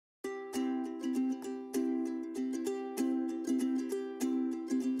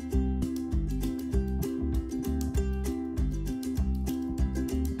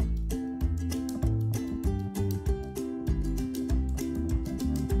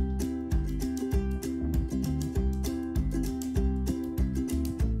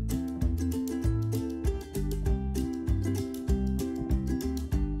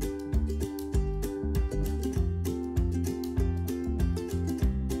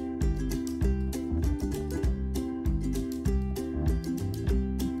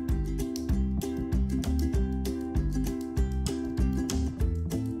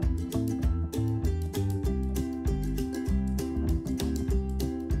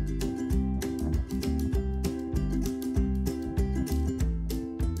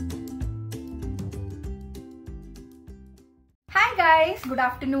guys, good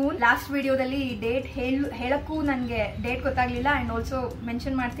afternoon. Last video dalli date ಹೇಳಕ್ಕೂ ನನಗೆ date ಗೊತ್ತಾಗಲಿಲ್ಲ and also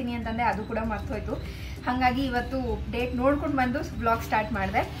mention ಮಾಡ್ತೀನಿ ಅಂತಂದೆ ಅದು ಕೂಡ ಮರ್ತೋಯ್ತು. ಹಾಗಾಗಿ ಇವತ್ತು ಡೇಟ್ ನೋಡ್ಕೊಂಡು ಬಂದು ವ್ಲಾಗ್ ಸ್ಟಾರ್ಟ್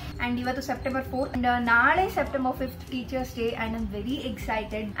ಮಾಡಿದೆ and ಇವತ್ತು ಸೆಪ್ಟೆಂಬರ್ 4 and ನಾಳೆ September 5th teachers day and I'm very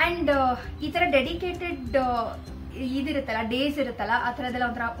excited and ಈ ತರ ಡೆಡಿಕೇಟೆಡ್ ಇದಿರುತ್ತಲ್ಲ ಡೇಸ್ ಇರುತ್ತಲ್ಲ ಆ ಥರದೆಲ್ಲ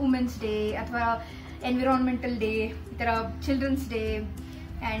ಒಂಥರ ವುಮೆನ್ಸ್ ಡೇ ಅಥವಾ ಎನ್ವಿರಾನ್ಮೆಂಟಲ್ ಡೇ ಈ ಥರ children's day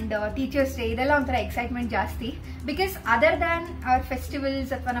and teachers day idella onthara excitement jaasti because other than our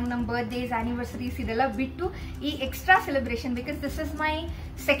festivals athwa nam birthdays anniversaries idella bittu ee extra celebration because this is my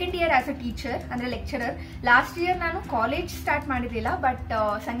second year as a teacher andre lecturer. Last year nanu college start madidilla but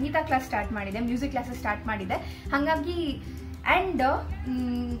sangeeta class start madide, music classes start madide hangagi and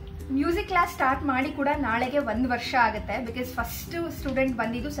music class start ಮಾಡಿ ಕೂಡ ನಾಳೆಗೆ 1 ವರ್ಷ ಆಗುತ್ತೆ because first student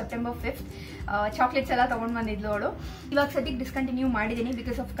ಬಂದಿದ್ದು September 5th. Chocolates ಎಲ್ಲ ತೊಗೊಂಡು ಬಂದಿದ್ಲು ಅವಳು. ಇವಾಗ ಸದ್ಯಕ್ಕೆ ಡಿಸ್ಕಂಟಿನ್ಯೂ ಮಾಡಿದ್ದೀನಿ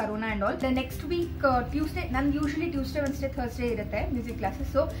because of corona and all. Next week Tuesday ನನ್ಗೆ ಯೂಶಲಿ ಟ್ಯೂಸ್ಡೇ ವೆನ್ಸ್ಡೇ ಥರ್ಸ್ಡೇ ಇರುತ್ತೆ ಮ್ಯೂಸಿಕ್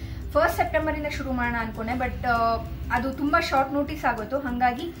ಕ್ಲಾಸಸ್. ಸೊ 1st ಸೆಪ್ಟೆಂಬರಿಂದ ಶುರು ಮಾಡೋಣ ಅನ್ಕೊಂಡೆ ಬಟ್ ಅದು ತುಂಬ ಶಾರ್ಟ್ ನೋಟಿಸ್ ಆಗೋಯ್ತು.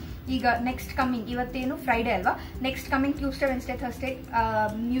 ಹಾಗಾಗಿ ಈಗ ನೆಕ್ಸ್ಟ್ ಕಮ್ಮಿಂಗ್ ಇವತ್ತೇನು ಫ್ರೈಡೇ ಅಲ್ವಾ, next coming Tuesday Wednesday Thursday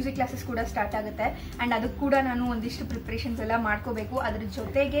music classes ಕೂಡ ಸ್ಟಾರ್ಟ್ ಆಗುತ್ತೆ ಆ್ಯಂಡ್ ಅದಕ್ಕೆ ಕೂಡ ನಾನು ಒಂದಿಷ್ಟು ಪ್ರಿಪ್ರೇಷನ್ಸ್ ಎಲ್ಲ ಮಾಡ್ಕೋಬೇಕು. ಅದ್ರ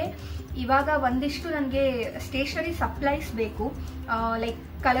ಜೊತೆಗೆ ಇವಾಗ ಒಂದಿಷ್ಟು ನನಗೆ ಸ್ಟೇಷನರಿ ಸಪ್ಲೈಸ್ ಬೇಕು, ಲೈಕ್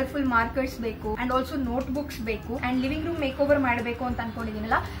ಕಲರ್ಫುಲ್ ಮಾರ್ಕರ್ಸ್ ಬೇಕು ಅಂಡ್ ಆಲ್ಸೋ ನೋಟ್ ಬುಕ್ಸ್ ಬೇಕು and living room make over ಮಾಡಬೇಕು ಅಂತ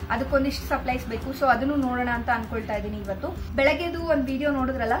ಅನ್ಕೊಂಡಿದ್ದೀನಲ್ಲ ಅದಕ್ಕೊಂದಿಷ್ಟು ಸಪ್ಲೈಸ್ ಬೇಕು. ಸೊ ಅದನ್ನು ನೋಡೋಣ ಅಂತ ಅನ್ಕೊಳ್ತಾ ಇದ್ದೀನಿ. ಇವತ್ತು ಬೆಳಗ್ಗೆದು ಒಂದು ವಿಡಿಯೋ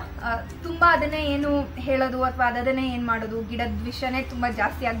ನೋಡಿದ್ರಲ್ಲ, ತುಂಬಾ ಅದನ್ನೇ ಏನು ಹೇಳೋದು ಅಥವಾ ಅದನ್ನೇ ಏನು ಮಾಡೋದು, ಗಿಡದ ವಿಷಯನೇ ತುಂಬಾ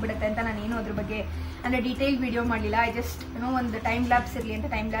ಜಾಸ್ತಿ ಆಗ್ಬಿಡುತ್ತೆ ಅಂತ ನಾನು ಏನು ಅದ್ರ ಬಗ್ಗೆ ಅಂದ್ರೆ ಡೀಟೇಲ್ ವಿಡಿಯೋ ಮಾಡಲಿಲ್ಲ. ಐ ಜಸ್ಟ್ ಒಂದು ಟೈಮ್ ಲ್ಯಾಬ್ಸ್ ಇರಲಿ ಅಂತ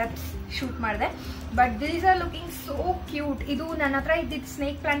ಟೈಮ್ ಲ್ಯಾಬ್ಸ್ ಶೂಟ್ ಮಾಡಿದೆ. But these are looking so cute. ಇದು ನನ್ನ ಹತ್ರ ಇದ್ದಿದ್ದು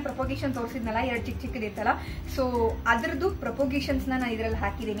ಸ್ನೇಕ್ ಪ್ಲಾಂಟ್ ಪ್ರೊಪೋಗೇಷನ್ ತೋರಿಸಿದ್ನಲ್ಲ, 2 ಚಿಕ್ಕದಿತ್ತಲ್ಲ, ಸೊ ಅದ್ರದ್ದು ಪ್ರೊಪೋಗೇಷನ್ಸ್ನ ನಾನು ಇದರಲ್ಲಿ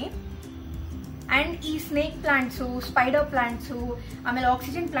ಹಾಕಿದ್ದೀನಿ. ಅಂಡ್ ಈ ಸ್ನೇಕ್ ಪ್ಲಾಂಟ್ಸು, ಸ್ಪೈಡರ್ ಪ್ಲಾಂಟ್ಸು, ಆಮೇಲೆ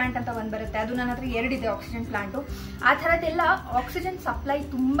ಆಕ್ಸಿಜನ್ ಪ್ಲಾಂಟ್ ಅಂತ ಒಂದು ಬರುತ್ತೆ, ಅದು ನನ್ನ ಹತ್ರ 2 ಇದೆ ಆಕ್ಸಿಜನ್ ಪ್ಲಾಂಟು. ಆ ಥರದ್ದೆಲ್ಲ ಆಕ್ಸಿಜನ್ ಸಪ್ಲೈ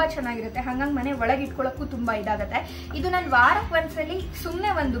ತುಂಬಾ ಚೆನ್ನಾಗಿರುತ್ತೆ, ಹಾಗಾಗಿ ಮನೆ ಒಳಗೆ ಇಟ್ಕೊಳ್ಳೋಕ್ಕೂ ತುಂಬಾ ಇದಾಗುತ್ತೆ. ಇದು ನಾನು ವಾರಕ್ಕೆ ಒಂದ್ಸಲಿ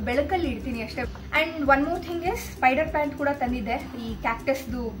ಸುಮ್ಮನೆ ಒಂದು ಬೆಳಕಲ್ಲಿ ಇಡ್ತೀನಿ ಅಷ್ಟೇ. And one more thing is spider plant ಕೂಡ ತಂದಿದ್ದೆ, ಈ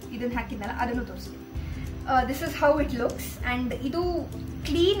ಕ್ಯಾಕ್ಟಸ್ದು ಇದನ್ನ ಹಾಕಿದ್ನಲ್ಲ ಅದನ್ನು ತೋರಿಸ್ತೀನಿ. This is how it looks and ಇದು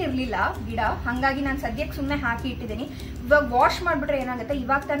ಕ್ಲೀನ್ ಇರಲಿಲ್ಲ ಗಿಡ, ಹಾಗಾಗಿ ನಾನು ಸದ್ಯಕ್ಕೆ ಸುಮ್ಮನೆ ಹಾಕಿ ಇಟ್ಟಿದ್ದೀನಿ. ಇವಾಗ ವಾಶ್ ಮಾಡಿಬಿಟ್ರೆ ಏನಾಗುತ್ತೆ,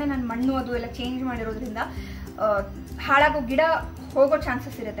 ಇವಾಗ ತಾನೇ ನಾನು ಮಣ್ಣು ಅದು ಎಲ್ಲ ಚೇಂಜ್ ಮಾಡಿರೋದ್ರಿಂದ ಹಾಳಾಗೋ ಗಿಡ ಹೋಗೋ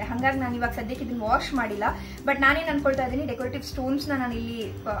ಚಾನ್ಸಸ್ ಇರುತ್ತೆ. ಹಾಗಾಗಿ ನಾನು ಇವಾಗ ಸದ್ಯಕ್ಕೆ ಇದನ್ನು ವಾಶ್ ಮಾಡಿಲ್ಲ. ಬಟ್ ನಾನೇನು ಅನ್ಕೊಳ್ತಾ ಇದ್ದೀನಿ, ಡೆಕೋರೇಟಿವ್ ಸ್ಟೋನ್ಸ್ನ ನಾನು ಇಲ್ಲಿ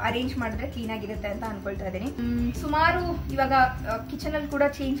ಅರೇಂಜ್ ಮಾಡಿದ್ರೆ ಕ್ಲೀನ್ ಆಗಿರುತ್ತೆ ಅಂತ ಅನ್ಕೊಳ್ತಾ ಇದ್ದೀನಿ. ಸುಮಾರು ಇವಾಗ ಕಿಚನಲ್ಲಿ ಕೂಡ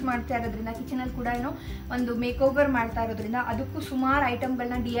ಚೇಂಜ್ ಮಾಡ್ತಾ ಇರೋದ್ರಿಂದ, ಕಿಚನಲ್ಲಿ ಕೂಡ ಏನೋ ಒಂದು ಮೇಕ್ ಓವರ್ ಮಾಡ್ತಾ ಇರೋದ್ರಿಂದ ಅದಕ್ಕೂ ಸುಮಾರು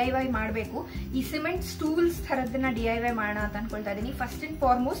ಐಟಮ್ಗಳನ್ನ DIY ಮಾಡಬೇಕು. ಈ ಸಿಮೆಂಟ್ ಸ್ಟೂಲ್ಸ್ ಥರದ್ದನ್ನ DIY ಮಾಡೋಣ ಅಂತ ಅನ್ಕೊಳ್ತಾ ಇದ್ದೀನಿ. ಫಸ್ಟ್ ಅಂಡ್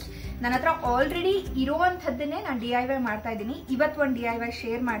ಫಾರ್ಮೋಸ್ಟ್ ನನ್ನ ಹತ್ರ ಆಲ್ರೆಡಿ ಇರೋವಂಥದ್ದನ್ನೇ ನಾನು DIY ಮಾಡ್ತಾ ಇದ್ದೀನಿ. ಇವತ್ತು ಒಂದು DIY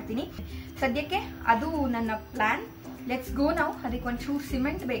ಶೇರ್ ಮಾಡ್ತೀನಿ. ಸದ್ಯಕ್ಕೆ ಅದು ನನ್ನ ಪ್ಲಾನ್. ಲೆಟ್ಸ್ ಗೋ ನಾವು. ಅದಕ್ಕೆ ಒಂಚೂರು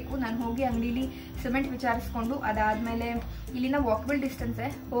ಸಿಮೆಂಟ್ ಬೇಕು. ನಾನು ಹೋಗಿ ಅಂಗಡಿಲಿ ಸಿಮೆಂಟ್ ವಿಚಾರಿಸ್ಕೊಂಡು ಅದಾದಮೇಲೆ ಇಲ್ಲಿಂದ ವಾಕಬಲ್ ಡಿಸ್ಟೆನ್ಸೇ,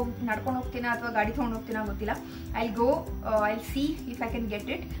 ಹೋಗಿ ನಡ್ಕೊಂಡು ಹೋಗ್ತೀನ ಅಥವಾ ಗಾಡಿ ತೊಗೊಂಡು ಹೋಗ್ತೀನ ಗೊತ್ತಿಲ್ಲ. I go, I C if I can get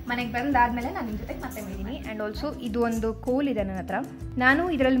it. ಮನೆಗೆ ಬಂದಾದ್ಮೇಲೆ ನಾನು ನಿಮ್ಮ ಜೊತೆ ಮತ್ತೆ ಮಾಡಿದ್ದೀನಿ. ಆ್ಯಂಡ್ ಆಲ್ಸೋ ಇದು ಒಂದು ಕೋಲ್ ಇದೆ ನನ್ನ ಹತ್ರ. ನಾನು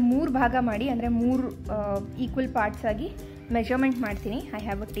ಇದರಲ್ಲಿ 3 ಭಾಗ ಮಾಡಿ ಅಂದರೆ 3 ಈಕ್ವಲ್ ಪಾರ್ಟ್ಸ್ ಆಗಿ ಮೆಜರ್ಮೆಂಟ್ ಮಾಡ್ತೀನಿ. I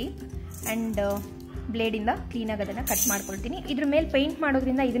have a tape and ಬ್ಲೇಡಿಂದ ಕ್ಲೀನಾಗಿ ಅದನ್ನು ಕಟ್ ಮಾಡ್ಕೊಳ್ತೀನಿ. ಇದ್ರ ಮೇಲೆ ಪೇಂಟ್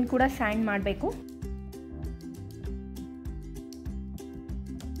ಮಾಡೋದ್ರಿಂದ ಇದನ್ನು ಕೂಡ ಸ್ಯಾಂಡ್ ಮಾಡಬೇಕು.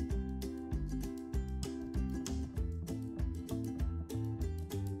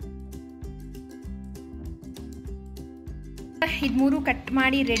 ಇದು 3 ಕಟ್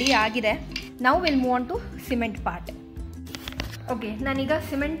ಮಾಡಿ ರೆಡಿ ಆಗಿದೆ. Now will move on to cement part. Okay, ನಾನೀಗ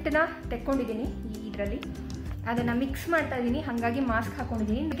ಸಿಮೆಂಟ್ನ ತೆಕ್ಕೊಂಡಿದ್ದೀನಿ. ಇದರಲ್ಲಿ ಅದನ್ನು ಮಿಕ್ಸ್ ಮಾಡ್ತಾ ಇದ್ದೀನಿ, ಹಾಗಾಗಿ ಮಾಸ್ಕ್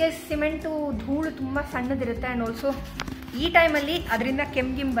ಹಾಕೊಂಡಿದ್ದೀನಿ. ಬಿಕಾಸ್ ಸಿಮೆಂಟು ಧೂಳು ತುಂಬ ಸಣ್ಣದಿರುತ್ತೆ ಆ್ಯಂಡ್ ಆಲ್ಸೋ ಈ ಟೈಮಲ್ಲಿ ಅದರಿಂದ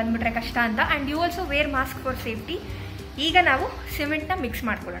ಕೆಮ್ಗಿಮ್ ಬಂದ್ಬಿಟ್ರೆ ಕಷ್ಟ ಅಂತ. And you also where mask for safety. ಈಗ ನಾವು ಸಿಮೆಂಟ್ನ ಮಿಕ್ಸ್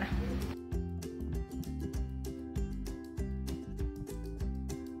ಮಾಡ್ಕೊಳ್ಳೋಣ.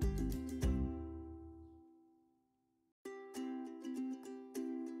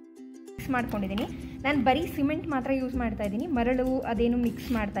 ಮಿಕ್ಸ್ ಮಾಡ್ಕೊಂಡಿದ್ದೀನಿ. ನಾನು ಬರೀ ಸಿಮೆಂಟ್ ಮಾತ್ರ ಯೂಸ್ ಮಾಡ್ತಾ ಇದ್ದೀನಿ, ಮರಳು ಅದೇನು ಮಿಕ್ಸ್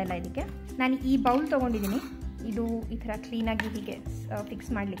ಮಾಡ್ತಾ ಇಲ್ಲ ಇದಕ್ಕೆ. ನಾನು ಈ ಬೌಲ್ ತೊಗೊಂಡಿದ್ದೀನಿ, ಇದು ಈ ಥರ ಕ್ಲೀನಾಗಿ ಹೀಗೆ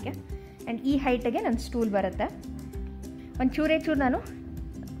ಫಿಕ್ಸ್ ಮಾಡಲಿಕ್ಕೆ. ಆ್ಯಂಡ್ ಈ ಹೈಟಿಗೆ ನನ್ನ ಸ್ಟೂಲ್ ಬರುತ್ತೆ. ಒಂದು ಚೂರು ನಾನು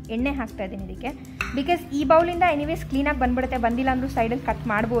ಎಣ್ಣೆ ಹಾಕ್ತಾ ಇದ್ದೀನಿ ಇದಕ್ಕೆ. ಬಿಕಾಸ್ ಈ ಬೌಲಿಂದ ಎನಿವೇಸ್ ಕ್ಲೀನಾಗಿ ಬಂದ್ಬಿಡುತ್ತೆ, ಬಂದಿಲ್ಲ ಅಂದರೂ ಸೈಡಲ್ಲಿ ಕಟ್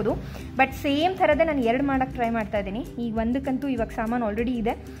ಮಾಡ್ಬೋದು. ಬಟ್ ಸೇಮ್ ಥರದೇ ನಾನು 2 ಮಾಡೋಕ್ಕೆ ಟ್ರೈ ಮಾಡ್ತಾ ಇದ್ದೀನಿ. ಈಗ ಒಂದಕ್ಕಂತೂ ಇವಾಗ ಸಾಮಾನು ಆಲ್ರೆಡಿ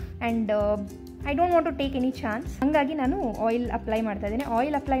ಇದೆ and I don't want to take any chance. ಹಾಗಾಗಿ ನಾನು ಆಯಿಲ್ ಅಪ್ಲೈ ಮಾಡ್ತಾ ಇದ್ದೀನಿ.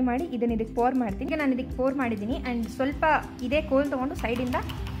 ಆಯಿಲ್ ಅಪ್ಲೈ ಮಾಡಿ ಇದನ್ನು ಇದಕ್ಕೆ ಪೋರ್ ಮಾಡ್ತೀನಿ. ಈಗ ನಾನು ಇದಕ್ಕೆ ಪೋರ್ ಮಾಡಿದ್ದೀನಿ ಆ್ಯಂಡ್ ಸ್ವಲ್ಪ ಇದೇ ಕೋಲ್ ತೊಗೊಂಡು ಸೈಡಿಂದ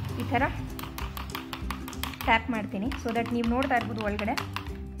ಈ ಥರ ಟ್ಯಾಪ್ ಮಾಡ್ತೀನಿ. ಸೊ ದಟ್ ನೀವು ನೋಡ್ತಾ ಇರ್ಬೋದು ಒಳಗಡೆ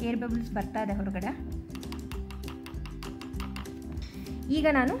ಏರ್ ಬಬಲ್ಸ್ ಬರ್ತಾ ಇದೆ ಹೊರಗಡೆ. ಈಗ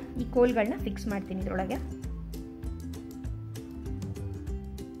ನಾನು ಈ ಕೋಲ್ಗಳನ್ನ ಫಿಕ್ಸ್ ಮಾಡ್ತೀನಿ ಇದರೊಳಗೆ.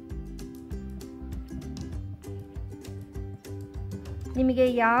 ನಿಮಗೆ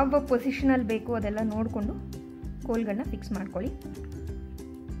ಯಾವ ಪೊಸಿಷನಲ್ಲಿ ಬೇಕು ಅದೆಲ್ಲ ನೋಡಿಕೊಂಡು ಕೋಲ್ಗಳನ್ನ ಫಿಕ್ಸ್ ಮಾಡ್ಕೊಳ್ಳಿ.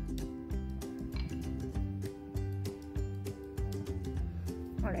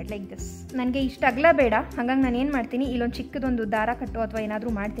 All right, like this. ನನಗೆ ಇಷ್ಟು ಅಗಲ ಬೇಡ, ಹಾಗಾಗಿ ನಾನು ಏನು ಮಾಡ್ತೀನಿ, ಇಲ್ಲೊಂದು ಚಿಕ್ಕದೊಂದು ದಾರ ಕಟ್ಟೋ ಅಥವಾ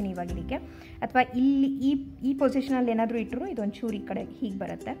ಏನಾದರೂ ಮಾಡ್ತೀನಿ ಇವಾಗ ಇದಕ್ಕೆ, ಅಥವಾ ಇಲ್ಲಿ ಈ ಪೊಸಿಷನಲ್ಲಿ ಏನಾದರೂ ಇಟ್ಟರು ಇದೊಂದು ಚೂರು ಈ ಕಡೆ ಹೀಗೆ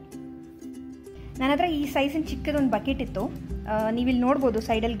ಬರುತ್ತೆ. ನನ್ನ ಹತ್ರ ಈ ಸೈಜಿನ ಚಿಕ್ಕದೊಂದು ಬಕೆಟ್ ಇತ್ತು, ನೀವಿಲ್ಲಿ ನೋಡ್ಬೋದು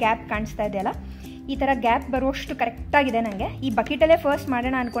ಸೈಡಲ್ಲಿ ಗ್ಯಾಪ್ ಕಾಣಿಸ್ತಾ ಇದೆಯಲ್ಲ, ಈ ಥರ ಗ್ಯಾಪ್ ಬರುವಷ್ಟು ಕರೆಕ್ಟಾಗಿದೆ ನನಗೆ. ಈ ಬಕೆಟಲ್ಲೇ ಫಸ್ಟ್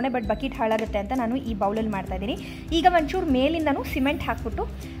ಮಾಡೋಣ ಅಂದ್ಕೊಂಡೆ, ಬಟ್ ಬಕೆಟ್ ಹಾಳಾಗುತ್ತೆ ಅಂತ ನಾನು ಈ ಬೌಲಲ್ಲಿ ಮಾಡ್ತಾಯಿದ್ದೀನಿ. ಈಗ ಒಂಚೂರು ಮೇಲಿಂದನೂ ಸಿಮೆಂಟ್ ಹಾಕ್ಬಿಟ್ಟು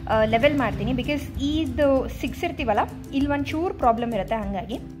ಲೆವೆಲ್ ಮಾಡ್ತೀನಿ, ಬಿಕಾಸ್ ಇದು ಸಿಕ್ಸಿರ್ತೀವಲ್ಲ ಇಲ್ಲಿ ಒಂಚೂರು ಪ್ರಾಬ್ಲಮ್ ಇರುತ್ತೆ.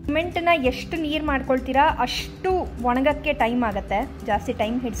 ಹಾಗಾಗಿ ಸಿಮೆಂಟನ್ನ ಎಷ್ಟು ನೀರು ಮಾಡ್ಕೊಳ್ತೀರಾ ಅಷ್ಟು ಒಣಗಕ್ಕೆ ಟೈಮ್ ಆಗುತ್ತೆ, ಜಾಸ್ತಿ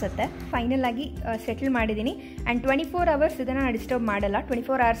ಟೈಮ್ ಹಿಡಿಸುತ್ತೆ. ಫೈನಲ್ ಆಗಿ ಸೆಟಲ್ ಮಾಡಿದ್ದೀನಿ. ಆ್ಯಂಡ್ 24 hours ಇದನ್ನು ನಾನು ಡಿಸ್ಟರ್ಬ್ ಮಾಡಲ್ಲ.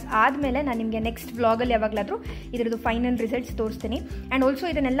 24 hours ಆದಮೇಲೆ ನಾನು ನಿಮಗೆ ನೆಕ್ಸ್ಟ್ ವ್ಲಾಗಲ್ಲಿ ಯಾವಾಗಲಾದರೂ ಇದರದ್ದು ಫೈನಲ್ ರಿಸಲ್ಟ್ಸ್ ತೋರಿಸ್ತೀನಿ. ಆ್ಯಂಡ್ ಆಲ್ಸೋ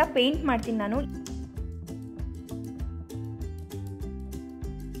ಇದನ್ನೆಲ್ಲ ಪೇಂಟ್ ಮಾಡ್ತೀನಿ ನಾನು.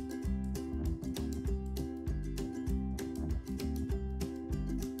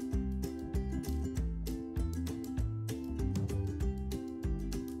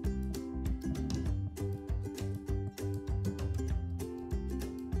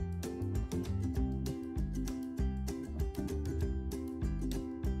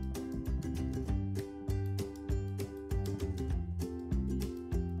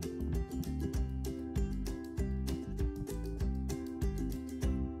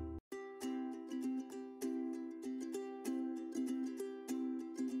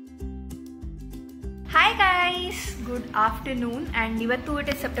 Hi guys, good afternoon. And ಇವತ್ತು ಇಟ್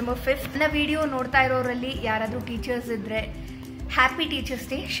ಇಸ್ September 5th. ನನ್ನ ವಿಡಿಯೋ ನೋಡ್ತಾ ಇರೋರಲ್ಲಿ ಯಾರಾದರೂ ಟೀಚರ್ಸ್ ಇದ್ದರೆ ಹ್ಯಾಪಿ ಟೀಚರ್ಸ್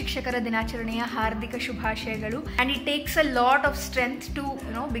ಡೇ, ಶಿಕ್ಷಕರ ದಿನಾಚರಣೆಯ ಹಾರ್ದಿಕ ಶುಭಾಶಯಗಳು. And it takes a lot of strength to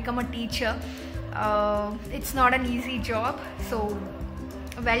become a teacher. It's not an easy job. So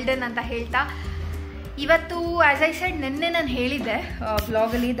well done ಅಂತ ಹೇಳ್ತಾ, ಇವತ್ತು ಆ್ಯಸ್ ಐ ಸೆಡ್, ನಿನ್ನೆ ನಾನು ಹೇಳಿದ್ದೆ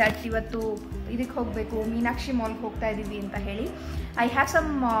ಬ್ಲಾಗಲ್ಲಿ ದಟ್ ಇವತ್ತು ಇದಕ್ಕೆ ಹೋಗಬೇಕು, ಮೀನಾಕ್ಷಿ ಮಾಲ್ಗೆ ಹೋಗ್ತಾ ಇದ್ದೀವಿ ಅಂತ ಹೇಳಿ. I have some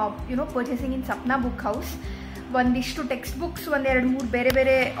purchasing in Sapna book house. ಒಂದಿಷ್ಟು ಟೆಕ್ಸ್ಟ್ ಬುಕ್ಸ್, 1-2-3 ಬೇರೆ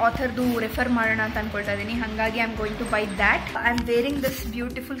ಬೇರೆ ಆಥರ್ದು ರೆಫರ್ ಮಾಡೋಣ ಅಂತ ಅಂದ್ಕೊಳ್ತಾ ಇದ್ದೀನಿ. ಹಾಗಾಗಿ I am going to by that. I am wearing this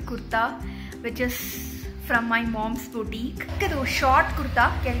beautiful kurta which is from my moms boutique. ಇದು ಶಾರ್ಟ್ ಕುರ್ತಾ,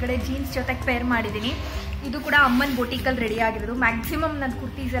 ಕೆಳಗಡೆ ಜೀನ್ಸ್ ಜೊತೆಗೆ ಪೇರ್ ಮಾಡಿದ್ದೀನಿ. ಇದು ಕೂಡ ಅಮ್ಮನ ಬೊಟೀಕಲ್ಲಿ ರೆಡಿ ಆಗಿರೋದು. ಮ್ಯಾಕ್ಸಿಮಮ್ ನನ್ನ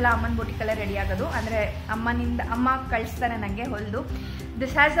ಕುರ್ತೀಸ್ ಎಲ್ಲ ಅಮ್ಮನ ಬೊಟೀಕಲ್ಲೇ ರೆಡಿ ಆಗೋದು, ಅಂದರೆ ಅಮ್ಮ ಕಳಿಸ್ತಾರೆ ನನಗೆ ಹೊಲಿದು.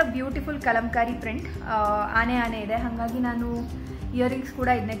 This has a beautiful Kalamkari print. ಆನೆ ಇದೆ, ಹಾಗಾಗಿ ನಾನು ಇಯರಿಂಗ್ಸ್ ಕೂಡ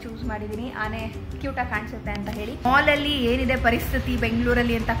ಇದನ್ನೇ ಚೂಸ್ ಮಾಡಿದ್ದೀನಿ. ಆನೆ ಕ್ಯೂಟಾಗಿ ಕಾಣಿಸುತ್ತೆ ಅಂತ ಹೇಳಿ. ಮಾಲಲ್ಲಿ ಏನಿದೆ ಪರಿಸ್ಥಿತಿ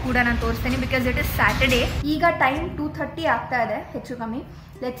ಬೆಂಗಳೂರಲ್ಲಿ ಅಂತ ಕೂಡ ನಾನು ತೋರಿಸ್ತೇನೆ, ಬಿಕಾಸ್ ಇಟ್ ಇಸ್ ಸ್ಯಾಟರ್ಡೇ. ಈಗ ಟೈಮ್ 2:30 ಆಗ್ತಾ ಇದೆ ಹೆಚ್ಚು ಕಮ್ಮಿ.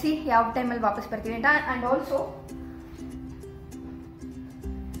 ಲೆಟ್ಸ್ ಸಿ ಯಾವ ಟೈಮಲ್ಲಿ ವಾಪಸ್ ಬರ್ತೀನಿ ಅಂತ. ಆ್ಯಂಡ್ ಆಲ್ಸೋ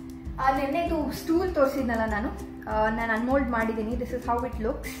ನೆನ್ನೆದು ಸ್ಟೂಲ್ ತೋರಿಸಿದ್ನಲ್ಲ ನಾನು ಅನ್ಮೋಲ್ಡ್ ಮಾಡಿದ್ದೀನಿ. This is how it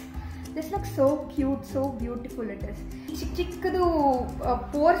looks. This looks so cute, so beautiful it is. ಚಿಕ್ಕದು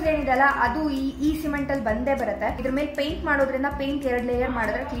ಪೋರ್ಸ್ ಏನಿದೆಲ್ಲ ಅದು ಈ ಸಿಮೆಂಟಲ್ಲಿ ಬಂದೇ ಬರುತ್ತೆ. ಇದ್ರ ಮೇಲೆ ಪೇಂಟ್ ಮಾಡೋದ್ರಿಂದ ಪೇಂಟ್ 2 ಲೇಯರ್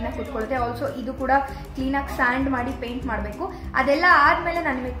ಮಾಡಿದ್ರೆ ಕ್ಲೀನಾಗಿ ಕುತ್ಕೊಳ್ಳುತ್ತೆ. ಆಲ್ಸೋ ಇದು ಕೂಡ ಕ್ಲೀನಾಗಿ ಸ್ಯಾಂಡ್ ಮಾಡಿ ಪೇಂಟ್ ಮಾಡಬೇಕು. ಅದೆಲ್ಲ ಆದಮೇಲೆ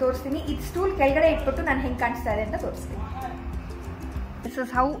ನಾನು ನಿಮಗೆ ತೋರಿಸ್ತೀನಿ. ಇದು ಸ್ಟೂಲ್ ಕೆಳಗಡೆ ಇಟ್ಬಿಟ್ಟು ನಾನು ಹೆಂಗೆ ಕಾಣಿಸ್ತಾ ಇದೆ ಅಂತ ತೋರಿಸ್ತೀನಿ. This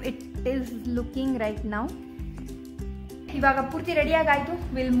is how it is looking right now. ಇವಾಗ ಪೂರ್ತಿ ರೆಡಿಯಾಗಾಯಿತು.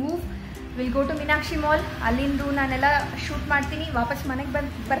 Will go to Meenakshi mall. ಅಲ್ಲಿಂದು ನಾನೆಲ್ಲ ಶೂಟ್ ಮಾಡ್ತೀನಿ, ವಾಪಸ್ ಮನೆಗೆ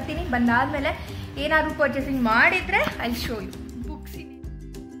ಬರ್ತೀನಿ. ಬಂದಾದಮೇಲೆ ಏನಾದರೂ ಪರ್ಚೇಸಿಂಗ್ ಮಾಡಿದರೆ I show you.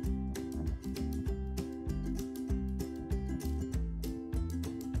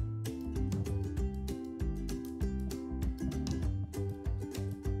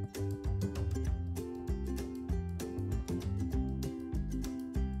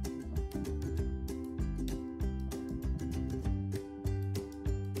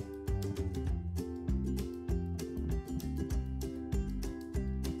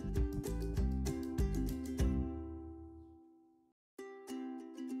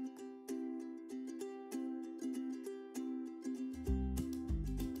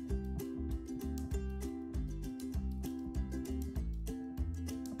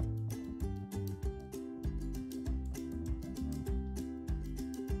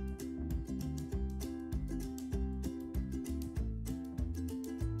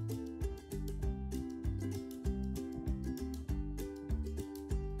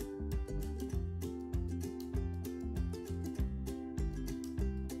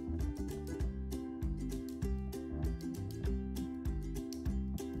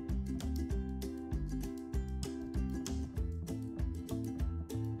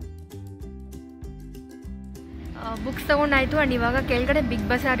 Books ತೊಗೊಂಡಾಯಿತು. And ಇವಾಗ ಕೆಳಗಡೆ ಬಿಗ್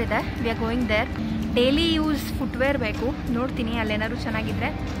ಬಜಾರ್ ಇದೆ. We are going there. Daily use footwear ಬೇಕು. ನೋಡ್ತೀನಿ ಅಲ್ಲೇನಾದ್ರು ಚೆನ್ನಾಗಿದ್ರೆ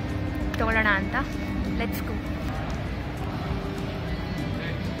ತೊಗೊಳ್ಳೋಣ ಅಂತ. Let's go.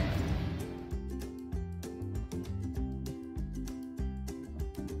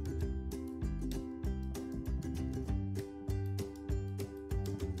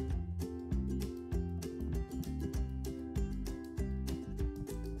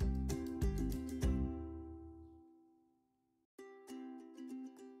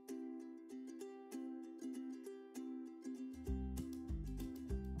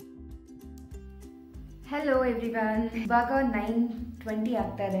 ಹೆಲೋ ಎವ್ರಿವನ್, ಇವಾಗ 9:20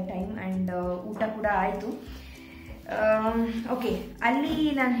 ಆಗ್ತಾ ಇದೆ ಟೈಮ್ ಆ್ಯಂಡ್ ಊಟ ಕೂಡ ಆಯಿತು. ಓಕೆ, ಅಲ್ಲಿ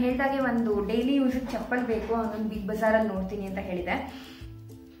ನಾನು ಹೇಳಿದಾಗೆ ಒಂದು ಡೈಲಿ ಯೂಸಿಗೆ ಚಪ್ಪಲ್ ಬೇಕು, ಅದೊಂದು ಬಿಗ್ ಬಜಾರಲ್ಲಿ ನೋಡ್ತೀನಿ ಅಂತ ಹೇಳಿದೆ.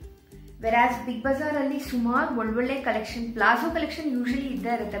 ವೆರಾಸ್ ಬಿಗ್ ಬಜಾರಲ್ಲಿ ಸುಮಾರು ಒಳ್ಳೊಳ್ಳೆ ಕಲೆಕ್ಷನ್, ಪ್ಲಾಜೋ ಕಲೆಕ್ಷನ್ ಯೂಶಲಿ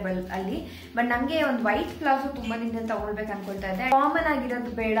ಇದ್ದೇ ಇರುತ್ತೆ ಅಲ್ಲಿ. ಬಟ್ ನನಗೆ ಒಂದು ವೈಟ್ ಪ್ಲಾಜೋ ತುಂಬ ದಿನದಿಂದ ತಗೊಳ್ಬೇಕು ಅನ್ಕೊಳ್ತಾ ಇದ್ದೆ. ಕಾಮನ್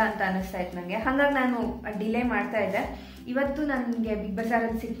ಆಗಿರೋದು ಬೇಡ ಅಂತ ಅನಿಸ್ತಾ ಇತ್ತು ನನಗೆ, ಹಾಗಾಗಿ ನಾನು ಡಿಲೇ ಮಾಡ್ತಾ ಇದ್ದೆ. ಇವತ್ತು ನನಗೆ ಬಿಗ್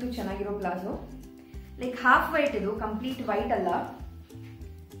ಬಜಾರಲ್ಲಿ ಸಿಕ್ತು ಚೆನ್ನಾಗಿರೋ ಪ್ಲಾಜೋ. ಲೈಕ್ ಹಾಫ್ ವೈಟ್, ಇದು ಕಂಪ್ಲೀಟ್ ವೈಟ್ ಅಲ್ಲ.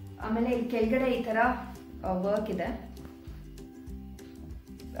 ಆಮೇಲೆ ಇಲ್ಲಿ ಕೆಳಗಡೆ ಈ ತರ ವರ್ಕ್ ಇದೆ,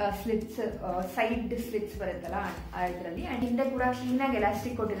 ಸ್ಲಿಟ್ಸ್, ಸೈಡ್ ಸ್ಲಿಟ್ಸ್ ಬರುತ್ತಲ್ಲ ಇದರಲ್ಲಿ. ಅಂಡ್ ಹಿಂದೆ ಕೂಡ ಕ್ಲೀನ್ ಆಗಿ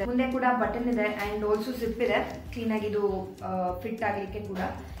ಎಲಾಸ್ಟಿಕ್ ಕೊಟ್ಟಿದೆ, ಮುಂದೆ ಕೂಡ ಬಟನ್ ಇದೆ ಅಂಡ್ ಆಲ್ಸೋ ಜಿಪ್ ಇದೆ, ಕ್ಲೀನ್ ಆಗಿ ಇದು ಫಿಟ್ ಆಗ್ಲಿಕ್ಕೆ ಕೂಡ.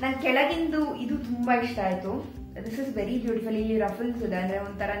 ನನ್ ಕೆಳಗಿಂದು ಇದು ತುಂಬಾ ಇಷ್ಟ ಆಯ್ತು. This is very beautiful. ಇಲ್ಲಿ ರಫಲ್ಸ್ ಇದೆ, ಅಂದ್ರೆ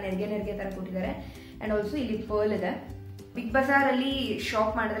ಒಂಥರ ನೆರಿಗೆ ತರ ಕೊಟ್ಟಿದ್ದಾರೆ. ಅಂಡ್ ಆಲ್ಸೋ ಇಲ್ಲಿ ಪರ್ಲ್ ಇದೆ. ಬಿಗ್ ಬಜಾರ್ ಅಲ್ಲಿ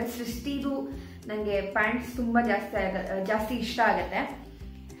ಶಾಪ್ ಮಾಡಿದ್ರೆ ಸೃಷ್ಟಿದು ನನಗೆ ಪ್ಯಾಂಟ್ಸ್ ತುಂಬಾ ಜಾಸ್ತಿ ಇಷ್ಟ ಆಗುತ್ತೆ.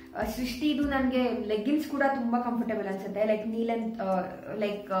 ಸೃಷ್ಟಿದು ನನಗೆ ಲೆಗ್ಗಿನ್ಸ್ ಕೂಡ ತುಂಬಾ ಕಂಫರ್ಟೇಬಲ್ ಅನ್ಸುತ್ತೆ. ಲೈಕ್ ನೀ length,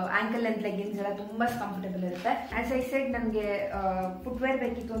 like ankle length leggings ಎಲ್ಲ ತುಂಬಾ ಕಂಫರ್ಟೇಬಲ್ ಇರುತ್ತೆ. ಆಸ್ ಐ ಸೆಡ್, ನನಗೆ ಫುಟ್ವೇರ್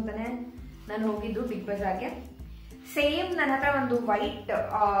ಬೇಕಿತ್ತು ಅಂತಾನೆ ನಾನು ಹೋಗಿದ್ದು ಬಿಗ್ ಬಜಾರ್ಗೆ. ಸೇಮ್ ನನ್ನ ಹತ್ರ ಒಂದು ವೈಟ್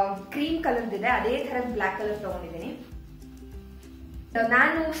ಕ್ರೀಮ್ ಕಲರ್ ಇದೆ, ಅದೇ ತರ ಬ್ಲಾಕ್ ಕಲರ್ ತಗೊಂಡಿದ್ದೀನಿ.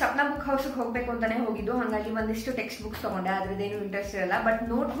 ನಾನು ಸಪ್ನಾ ಬುಕ್ ಹೌಸ್ಗೆ ಹೋಗ್ಬೇಕು ಅಂತಾನೆ ಹೋಗಿದ್ದು, ಹಾಗಾಗಿ ಒಂದಿಷ್ಟು ಟೆಕ್ಸ್ಟ್ ಬುಕ್ಸ್ ತಗೊಂಡೆ. ಅದ್ರದ್ದೇನು ಇಂಟ್ರೆಸ್ಟ್ ಇರಲ್ಲ. But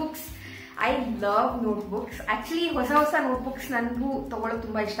note books, I love note books. Actually ಹೊಸ ನೋಟ್ ಬುಕ್ಸ್ ನನಗೂ ತಗೊಳ್ಳೋದು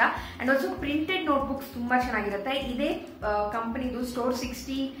ತುಂಬಾ ಇಷ್ಟ. And also printed note books ತುಂಬಾ ಚೆನ್ನಾಗಿರುತ್ತೆ. ಇದೇ ಕಂಪನಿದು ಸ್ಟೋರ್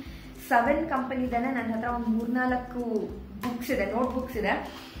 67 ಕಂಪನಿದಾನೆ. ನನ್ನ ಹತ್ರ ಒಂದು 3-4 ಬುಕ್ಸ್ ಇದೆ, ನೋಟ್ ಬುಕ್ಸ್ ಇದೆ.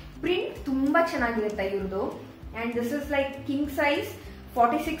 ಪ್ರಿಂಟ್ ತುಂಬಾ ಚೆನ್ನಾಗಿರುತ್ತೆ ಇವ್ರದ್ದು. And this is like king size,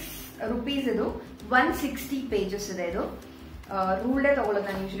 46 rupees. ಇದು 160 ಪೇಜಸ್ ಇದೆ. ಇದು ರೂಲ್ಡೇ ತಗೊಳ್ಳೋದು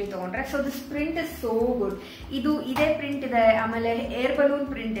ನಾನು ಯೂಶಲಿ ತಗೊಂಡ್ರೆ. So this print is so good. ಇದೇ ಪ್ರಿಂಟ್ ಇದೆ, ಆಮೇಲೆ ಏರ್ ಬಲೂನ್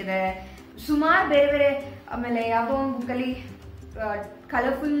ಪ್ರಿಂಟ್ ಇದೆ, ಸುಮಾರು ಬೇರೆ. ಆಮೇಲೆ ಯಾವುದೋ ಒಂದು ಬುಕ್ಕಲ್ಲಿ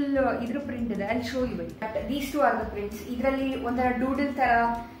ಕಲರ್ಫುಲ್ ಇದ್ರ ಪ್ರಿಂಟ್ ಇದೆ, ಅಲ್ಲಿ ಶೋ ಇವೆ. But these two are the prints. ಇದರಲ್ಲಿ ಒಂಥರ ಡೂಡಲ್ ತರ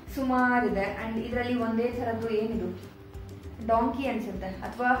ಸುಮಾರು ಇದೆ. ಅಂಡ್ ಇದರಲ್ಲಿ ಒಂದೇ ತರದ್ದು ಏನಿದು ಡಾಂಕಿ ಅನ್ಸುತ್ತೆ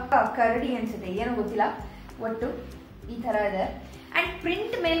ಅಥವಾ ಕರಡಿ ಅನ್ಸುತ್ತೆ, ಏನೋ ಗೊತ್ತಿಲ್ಲ. ಒಟ್ಟು ಈ ತರ ಇದೆ. ಅಂಡ್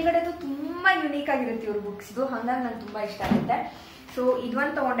ಪ್ರಿಂಟ್ ಮೇಲ್ಗಡೆದು ತುಂಬಾ ಯುನೀಕ್ ಆಗಿರುತ್ತೆ ಇವ್ರ ಬುಕ್ಸ್ದು, ಹಂಗಾಗಿ ನಂಗೆ ತುಂಬಾ ಇಷ್ಟ ಆಗುತ್ತೆ. ಸೊ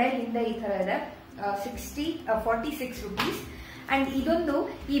ಇದೊಂದು ತಗೊಂಡೆ. ಹಿಂದೆ ಈ ತರ ಇದೆ, 46 ರೂಪೀಸ್. ಅಂಡ್ ಇದೊಂದು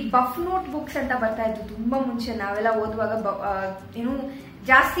ಈ ಬಫ್ ನೋಟ್ ಬುಕ್ಸ್ ಅಂತ ಬರ್ತಾ ಇತ್ತು ತುಂಬಾ ಮುಂಚೆ ನಾವೆಲ್ಲ ಓದುವಾಗ. ಏನು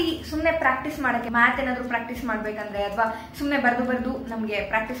ಜಾಸ್ತಿ ಸುಮ್ಮನೆ ಪ್ರಾಕ್ಟೀಸ್ ಮಾಡಕ್ಕೆ, ಮ್ಯಾಥ್ ಏನಾದ್ರು ಪ್ರಾಕ್ಟೀಸ್ ಮಾಡ್ಬೇಕಂದ್ರೆ ಅಥವಾ ಸುಮ್ಮನೆ ಬರ್ದು ನಮ್ಗೆ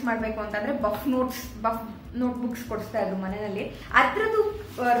ಪ್ರಾಕ್ಟೀಸ್ ಮಾಡ್ಬೇಕು ಅಂತಂದ್ರೆ ಬಫ್ ನೋಟ್ ಬುಕ್ಸ್ ಕೊಡಿಸ್ತಾ ಇದ್ರು ಮನೆಯಲ್ಲಿ. ಅದ್ರದ್ದು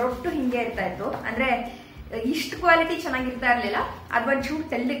ರೊಟ್ಟು ಹಿಂಗೆ ಇರ್ತಾ ಇತ್ತು, ಅಂದ್ರೆ ಇಷ್ಟು ಕ್ವಾಲಿಟಿ ಚೆನ್ನಾಗಿರ್ತಾ ಇರ್ಲಿಲ್ಲ. ಅದೊಂಚೂರು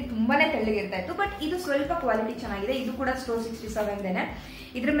ತುಂಬಾನೇ ತೆಳ್ಳಗಿರ್ತಾ ಇತ್ತು. ಬಟ್ ಇದು ಸ್ವಲ್ಪ ಕ್ವಾಲಿಟಿ ಚೆನ್ನಾಗಿದೆ. ಇದು ಕೂಡ ಸ್ಟೋರ್ 67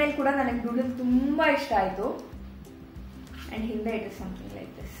 ಇದ್ರ ಮೇಲೆ ಕೂಡ ನನಗೆ ಡೂಡಲ್ ತುಂಬಾ ಇಷ್ಟ ಆಯ್ತು. ಅಂಡ್ ಹಿಂದೆ it is something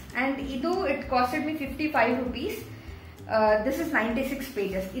like this. And ಇದು it costed me 55 rupees. This is 96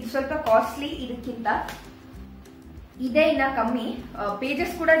 pages. ಇದು ಸ್ವಲ್ಪ ಕಾಸ್ಟ್ಲಿ ಇದಕ್ಕಿಂತ. ಇದೇ ಇನ್ನ ಕಮ್ಮಿ,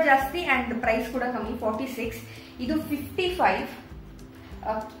 ಪೇಜಸ್ ಕೂಡ ಜಾಸ್ತಿ ಅಂಡ್ ಪ್ರೈಸ್ ಕೂಡ ಕಮ್ಮಿ, 46. ಇದು 55.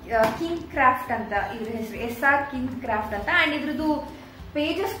 ಕಿಂಗ್ ಕ್ರಾಫ್ಟ್ ಅಂತ ಇದ್ರ ಹೆಸರು, SR ಕಿಂಗ್ ಕ್ರಾಫ್ಟ್ ಅಂತ. ಅಂಡ್ ಇದ್ರದ್ದು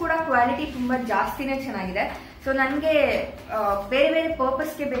ಪೇಜಸ್ ಕೂಡ ಕ್ವಾಲಿಟಿ ತುಂಬಾ ಜಾಸ್ತಿನೇ ಚೆನ್ನಾಗಿದೆ. ಸೊ ನನಗೆ ಬೇರೆ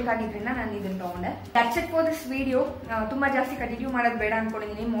ಪರ್ಪಸ್ಗೆ ಬೇಕಾಗಿದ್ರಿಂದ ನಾನು ಇದನ್ನ ತಗೊಂಡೆ. That's it for this video. ತುಂಬಾ ಜಾಸ್ತಿ ಕಂಟಿನ್ಯೂ ಮಾಡೋದು ಬೇಡ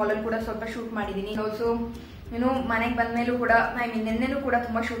ಅನ್ಕೊಂಡಿದ್ದೀನಿ. ಮಾಲಲ್ಲಿ ಕೂಡ ಸ್ವಲ್ಪ ಶೂಟ್ ಮಾಡಿದ್ದೀನಿ. ಆಲ್ಸೋ ಮನೆಗೆ ಬಂದ್ಮೇಲೂ ಕೂಡ, ನಿನ್ನೆನೂ ಕೂಡ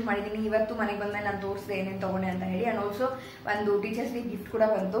ತುಂಬಾ ಶೂಟ್ ಮಾಡಿದ್ದೀನಿ. ಇವತ್ತು ಮನೆಗೆ ಬಂದ್ಮೇಲೆ ನಾನು ತೋರಿಸಿದೆ ಏನೇನು ತಗೊಂಡೆ ಅಂತ ಹೇಳಿ. ಅಂಡ್ ಆಲ್ಸೋ ಒಂದು ಟೀಚರ್ಸ್ ಡೇ ಗಿಫ್ಟ್ ಕೂಡ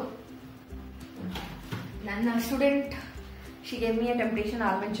ಬಂತು. ನನ್ನ student, she gave me a temptation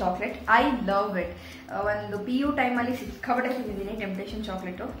almond chocolate. I love it. ಒಂದು PU ಟೈಮಲ್ಲಿ ಸಿಕ್ಕಾಪಟ್ಟೆ ತಿಂದಿದ್ದೀನಿ ಟೆಂಪ್ಟೇಷನ್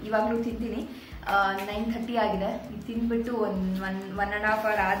ಚಾಕ್ಲೇಟು. ಇವಾಗಲೂ ತಿಂತೀನಿ. 9:30 ಆಗಿದೆ. ಇದು ತಿಂದ್ಬಿಟ್ಟು ಒನ್ ಅಂಡ್ ಹಾಫ್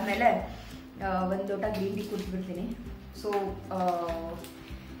ಅವರ್ ಆದಮೇಲೆ ಒಂದು ಲೋಟ green tea ಕುಡಿದ್ಬಿಡ್ತೀನಿ. So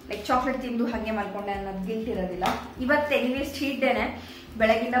like chocolate ತಿಂದು ಹಾಗೆ ಮಾಡ್ಕೊಂಡೆ ಅನ್ನೋದು ಗಿಲ್ಟ್ ಇರೋದಿಲ್ಲ. ಇವತ್ತು ಎನಿವೇಸ್ ಚೀಟ್ ಡೇನೆ.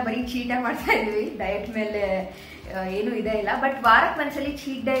 ಬೆಳಗಿಂದ ಬರೀ ಚೀಟೇ ಮಾಡ್ತಾ ಇದ್ವಿ, ಡಯಟ್ ಮೇಲೆ ಏನೂ ಇದೇ ಇಲ್ಲ. ಬಟ್ ವಾರಕ್ಕೆ ಒಂದ್ಸಲಿ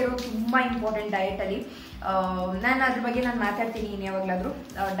ಚೀಟ್ ಡೇ ಇರೋದು ತುಂಬ ಇಂಪಾರ್ಟೆಂಟ್ ಡಯಟ್ ಅಲ್ಲಿ. ನಾನು ಅದ್ರ ಬಗ್ಗೆ ನಾನು ಮಾತಾಡ್ತೀನಿ ಇನ್ನು ಯಾವಾಗಲಾದ್ರೂ.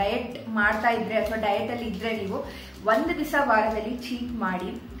 ಡಯಟ್ ಮಾಡ್ತಾ ಇದ್ರೆ ಅಥವಾ ಡಯಟ್ ಅಲ್ಲಿ ಇದ್ರೆ ನೀವು ಒಂದು ದಿವಸ ವಾರದಲ್ಲಿ ಚೀಟ್ ಮಾಡಿ.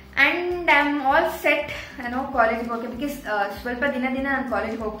 And I am all set ಕಾಲೇಜ್ಗೆ ಹೋಗಿ. ಬಿಕಾಸ್ ಸ್ವಲ್ಪ ದಿನ ನಾನು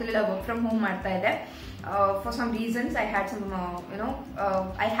ಕಾಲೇಜ್ಗೆ ಹೋಗ್ತಿರ್ಲಿಲ್ಲ, ವರ್ಕ್ ಫ್ರಮ್ ಹೋಮ್ ಮಾಡ್ತಾ ಇದ್ದೆ. For some reasons I had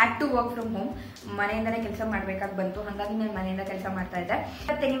to work from home. ಮನೆಯಿಂದನೇ ಕೆಲಸ ಮಾಡ್ಬೇಕಾಗಿ ಬಂತು, ಹಾಗಾಗಿ ನಾನು ಮನೆಯಿಂದ ಕೆಲಸ ಮಾಡ್ತಾ ಇದ್ದೆ.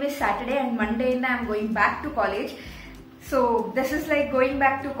 But anyways Saturday and ಮಂಡೇಯಿಂದ I am going back to college. So this is like going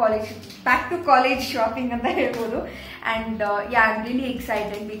back to college shopping ಅಂತ ಹೇಳ್ಬೋದು. And I am really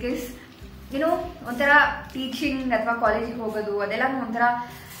excited because ಒಂಥರ ಟೀಚಿಂಗ್ ಅಥವಾ ಕಾಲೇಜಿಗೆ ಹೋಗೋದು ಅದೆಲ್ಲ ಒಂಥರ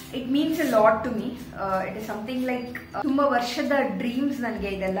it means a lot to me. It is something like ತುಂಬಾ ವರ್ಷದ ಡ್ರೀಮ್ಸ್ ನನಗೆ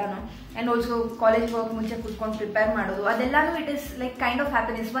ಇದೆಲ್ಲಾನು. ಅಂಡ್ ಆಲ್ಸೋ ಕಾಲೇಜ್ ವರ್ಕ್ ಮುಂಚೆ ಕುತ್ಕೊಂಡು ಪ್ರಿಪೇರ್ ಮಾಡೋದು ಅದೆಲ್ಲಾನು it is like kind of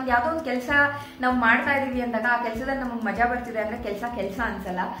happiness. ಒಂದು ಯಾವುದೋ ಒಂದು ಕೆಲಸ ನಾವು ಮಾಡ್ತಾ ಇದೀವಿ ಅಂದಾಗ ಆ ಕೆಲಸದಲ್ಲಿ ನಮಗೆ ಮಜಾ ಬರ್ತಿದೆ ಅಂದ್ರೆ ಕೆಲಸ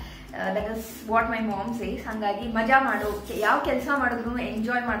ಅನ್ಸಲ್ಲ. That is what my mom says. ಹಾಗಾಗಿ ಮಜಾ ಮಾಡು, ಯಾವ ಕೆಲಸ ಮಾಡಿದ್ರು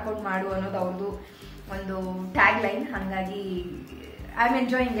ಎಂಜಾಯ್ ಮಾಡ್ಕೊಂಡು ಮಾಡು ಅನ್ನೋದು ಅವ್ರದ್ದು ಒಂದು ಟ್ಯಾಗ್ ಲೈನ್. ಹಾಗಾಗಿ I am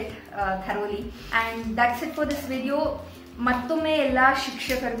enjoying it thoroughly. And that's it for this video. ಮತ್ತೊಮ್ಮೆ ಎಲ್ಲ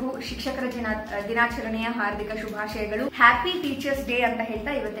ಶಿಕ್ಷಕರಿಗೂ ಶಿಕ್ಷಕರ ದಿನಾಚರಣೆಯ ಹಾರ್ದಿಕ ಶುಭಾಶಯಗಳು. ಹ್ಯಾಪಿ ಟೀಚರ್ಸ್ ಡೇ ಅಂತ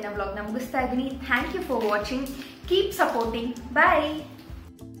ಹೇಳ್ತಾ ಇವತ್ತಿನ ವ್ಲಾಗ್ನ ಮುಗಿಸ್ತಾ ಇದ್ದೀನಿ. Thank you for watching. Keep supporting. Bye.